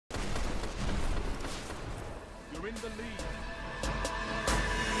in the lead.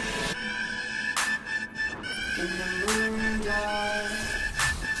 In the moonlight.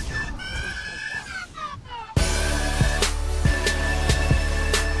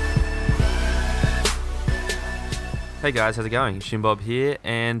 Hey guys, how's it going? Shimbob here,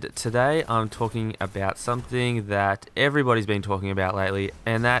 and today I'm talking about something that everybody's been talking about lately,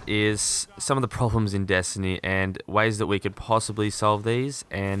 and that is some of the problems in Destiny and ways that we could possibly solve these.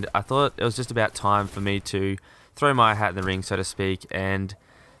 And I thought it was just about time for me to throw my hat in the ring, so to speak, and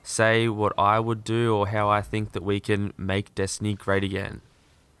say what I would do or how I think that we can make Destiny great again.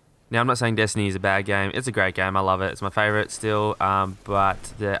 Now, I'm not saying Destiny is a bad game. It's a great game. I love it. It's my favorite still,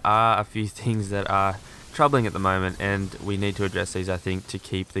 but there are a few things that are troubling at the moment, and we need to address these, I think, to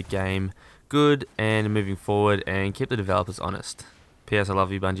keep the game good and moving forward and keep the developers honest. P.S. I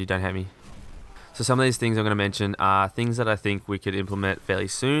love you, Bungie, don't hate me. So some of these things I'm going to mention are things that I think we could implement fairly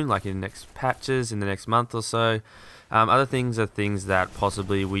soon, like in the next patches, in the next month or so. Other things are things that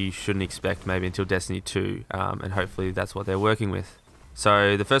possibly we shouldn't expect maybe until Destiny 2, and hopefully that's what they're working with.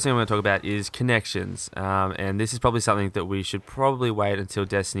 So the first thing I'm going to talk about is connections, and this is probably something that we should probably wait until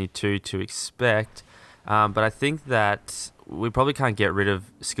Destiny 2 to expect. But I think that we probably can't get rid of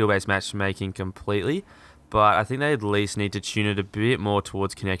skill-based matchmaking completely, but I think they at least need to tune it a bit more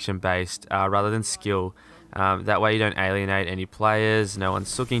towards connection-based rather than skill. That way you don't alienate any players, no one's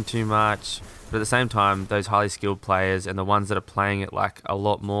sooking too much, but at the same time those highly skilled players and the ones that are playing it like a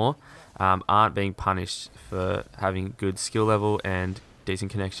lot more aren't being punished for having good skill level and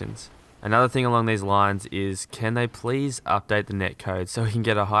decent connections. Another thing along these lines is, can they please update the netcode so we can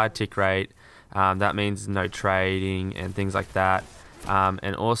get a higher tick rate? That means no trading and things like that.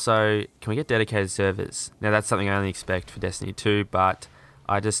 And also, can we get dedicated servers? Now that's something I only expect for Destiny 2, but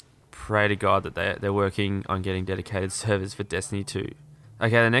I just pray to God that they're working on getting dedicated servers for Destiny 2.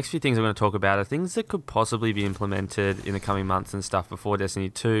 Okay, the next few things I'm going to talk about are things that could possibly be implemented in the coming months and stuff before Destiny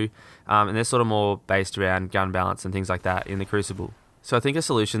 2. And they're sort of more based around gun balance and things like that in the Crucible. So I think a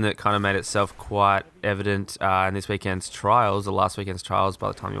solution that kind of made itself quite evident in this weekend's trials, or last weekend's trials by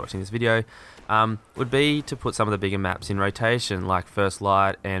the time you're watching this video, would be to put some of the bigger maps in rotation, like First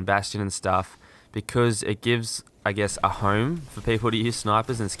Light and Bastion and stuff, because it gives, I guess, a home for people to use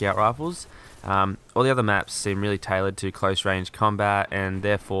snipers and scout rifles. All the other maps seem really tailored to close range combat, and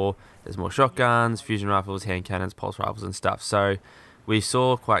therefore there's more shotguns, fusion rifles, hand cannons, pulse rifles and stuff. So we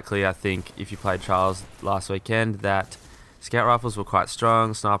saw quite clear, I think, if you played trials last weekend, that scout rifles were quite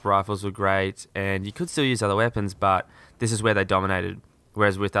strong, sniper rifles were great, and you could still use other weapons, but this is where they dominated.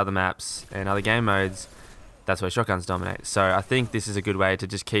 Whereas with other maps and other game modes, that's where shotguns dominate. So I think this is a good way to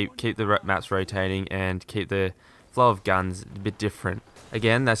just keep the maps rotating and keep the flow of guns a bit different.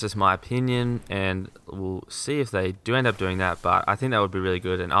 Again, that's just my opinion, and we'll see if they do end up doing that, but I think that would be really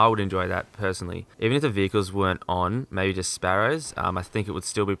good, and I would enjoy that personally. Even if the vehicles weren't on, maybe just sparrows, I think it would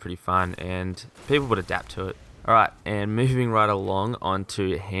still be pretty fun, and people would adapt to it. Alright, and moving right along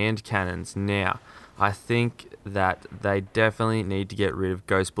onto hand cannons. Now, I think that they definitely need to get rid of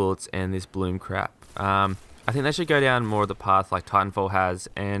ghost bullets and this bloom crap. I think they should go down more of the path like Titanfall has,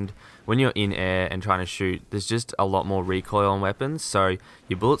 and when you're in air and trying to shoot, there's just a lot more recoil on weapons, so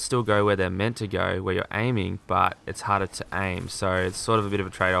your bullets still go where they're meant to go, where you're aiming, but it's harder to aim, so it's sort of a bit of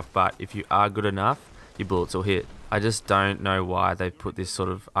a trade-off, but if you are good enough, your bullets will hit. I just don't know why they've put this sort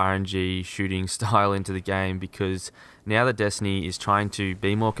of RNG shooting style into the game, because now that Destiny is trying to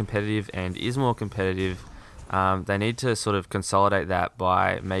be more competitive and is more competitive, they need to sort of consolidate that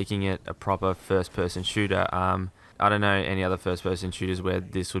by making it a proper first-person shooter. I don't know any other first-person shooters where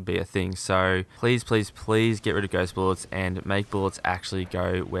this would be a thing, so please, please, please get rid of ghost bullets and make bullets actually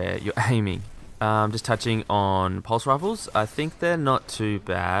go where you're aiming. Just touching on pulse rifles, I think they're not too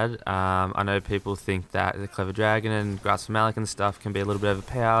bad. I know people think that the Clever Dragon and Grasp of Malak and stuff can be a little bit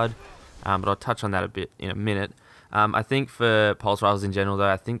overpowered, but I'll touch on that a bit in a minute. I think for pulse rifles in general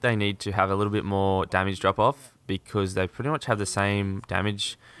though, I think they need to have a little bit more damage drop-off, because they pretty much have the same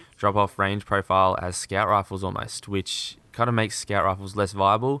damage drop-off range profile as scout rifles almost, which kind of makes scout rifles less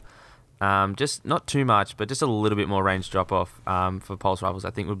viable. Just not too much, but just a little bit more range drop-off for pulse rifles I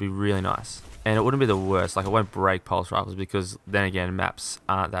think would be really nice. And it wouldn't be the worst, like it won't break pulse rifles, because then again, maps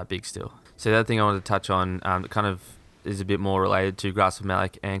aren't that big still. So the other thing I wanted to touch on that kind of is a bit more related to Grasp of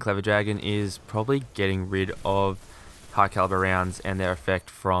Malak and Clever Dragon is probably getting rid of high caliber rounds and their effect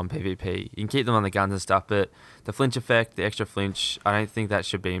from PvP. You can keep them on the guns and stuff, but the flinch effect, the extra flinch, I don't think that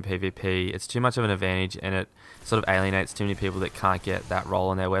should be in PvP. It's too much of an advantage, and it sort of alienates too many people that can't get that roll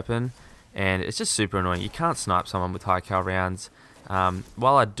on their weapon, and it's just super annoying. You can't snipe someone with high cal rounds.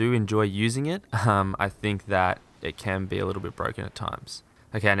 While I do enjoy using it, I think that it can be a little bit broken at times.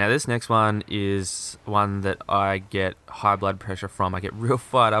 Okay, now this next one is one that I get high blood pressure from. I get real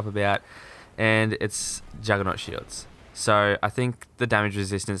fired up about, and it's Juggernaut shields. So I think the damage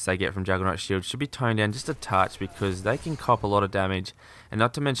resistance they get from Juggernaut shields should be toned down just a touch, because they can cop a lot of damage, and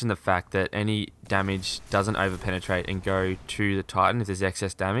not to mention the fact that any damage doesn't overpenetrate and go to the Titan if there's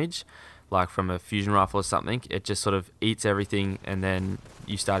excess damage, like from a fusion rifle or something. It just sort of eats everything, and then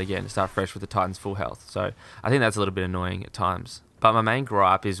you start again, start fresh with the Titan's full health. So I think that's a little bit annoying at times. But my main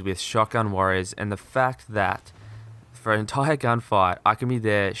gripe is with shotgun warriors, and the fact that for an entire gunfight I can be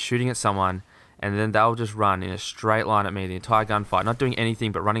there shooting at someone, and then they'll just run in a straight line at me the entire gunfight, not doing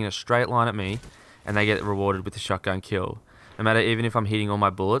anything but running in a straight line at me, and they get rewarded with a shotgun kill. No matter, even if I'm hitting all my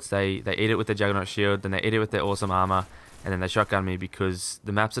bullets, they eat it with the Juggernaut shield, then they eat it with their awesome armor, and then they shotgun me because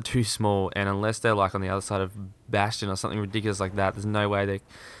the maps are too small, and unless they're like on the other side of Bastion or something ridiculous like that, there's no way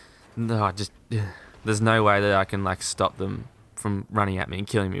there's no way that I can like stop them from running at me and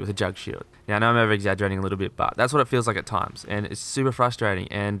killing me with a jug shield. Now I know I'm over exaggerating a little bit, but that's what it feels like at times, and it's super frustrating.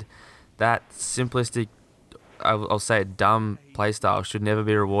 And that simplistic, I'll say it, dumb playstyle should never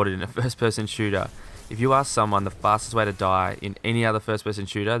be rewarded in a first-person shooter. If you ask someone the fastest way to die in any other first-person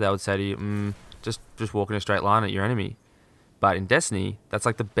shooter, they would say to you, just walk in a straight line at your enemy. But in Destiny, that's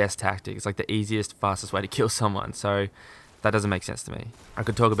like the best tactic. It's like the easiest, fastest way to kill someone. So that doesn't make sense to me. I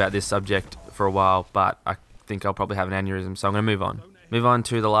could talk about this subject for a while, but I think I'll probably have an aneurysm, so I'm going to move on. Move on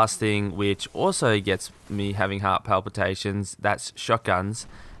to the last thing, which also gets me having heart palpitations. That's shotguns.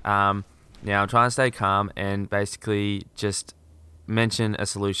 Now I'm trying to stay calm and basically just mention a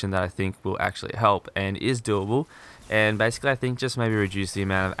solution that I think will actually help and is doable. And basically I think just maybe reduce the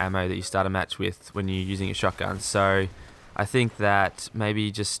amount of ammo that you start a match with when you're using a shotgun. So I think that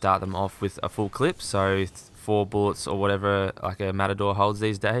maybe just start them off with a full clip, so 4 bullets or whatever like a Matador holds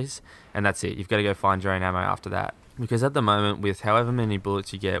these days, and that's it. You've got to go find your own ammo after that, because at the moment with however many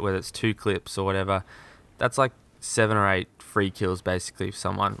bullets you get, whether it's 2 clips or whatever, that's like 7 or 8 free kills basically for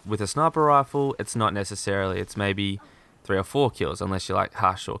someone. With a sniper rifle, it's not necessarily, it's maybe 3 or 4 kills, unless you're like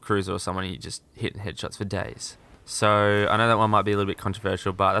Hush or Cruiser or someone you just hitting headshots for days. So I know that one might be a little bit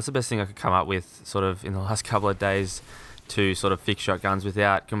controversial, but that's the best thing I could come up with sort of in the last couple of days to sort of fix shotguns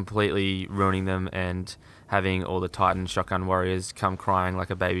without completely ruining them and having all the Titan shotgun warriors come crying like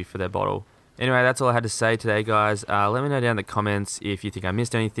a baby for their bottle. Anyway, that's all I had to say today, guys. Let me know down in the comments if you think I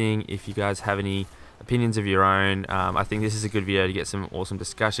missed anything, if you guys have any opinions of your own. I think this is a good video to get some awesome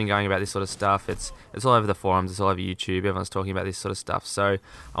discussion going about this sort of stuff. It's all over the forums, it's all over YouTube, everyone's talking about this sort of stuff. So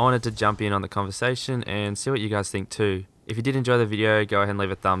I wanted to jump in on the conversation and see what you guys think too. If you did enjoy the video, go ahead and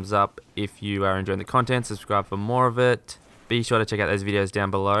leave a thumbs up. If you are enjoying the content, subscribe for more of it. Be sure to check out those videos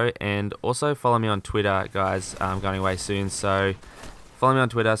down below, and also follow me on Twitter, guys. I'm going away soon, so follow me on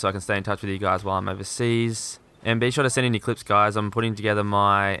Twitter so I can stay in touch with you guys while I'm overseas. And be sure to send in your clips, guys. I'm putting together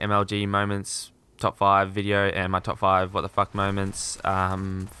my MLG moments top 5 video and my top 5 what the fuck moments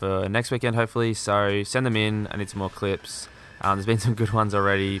for next weekend hopefully, so send them in. I need some more clips. There's been some good ones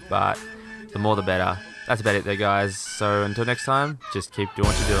already, but the more the better. That's about it there, guys. So until next time, just keep doing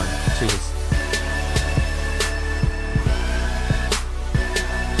what you're doing. Cheers.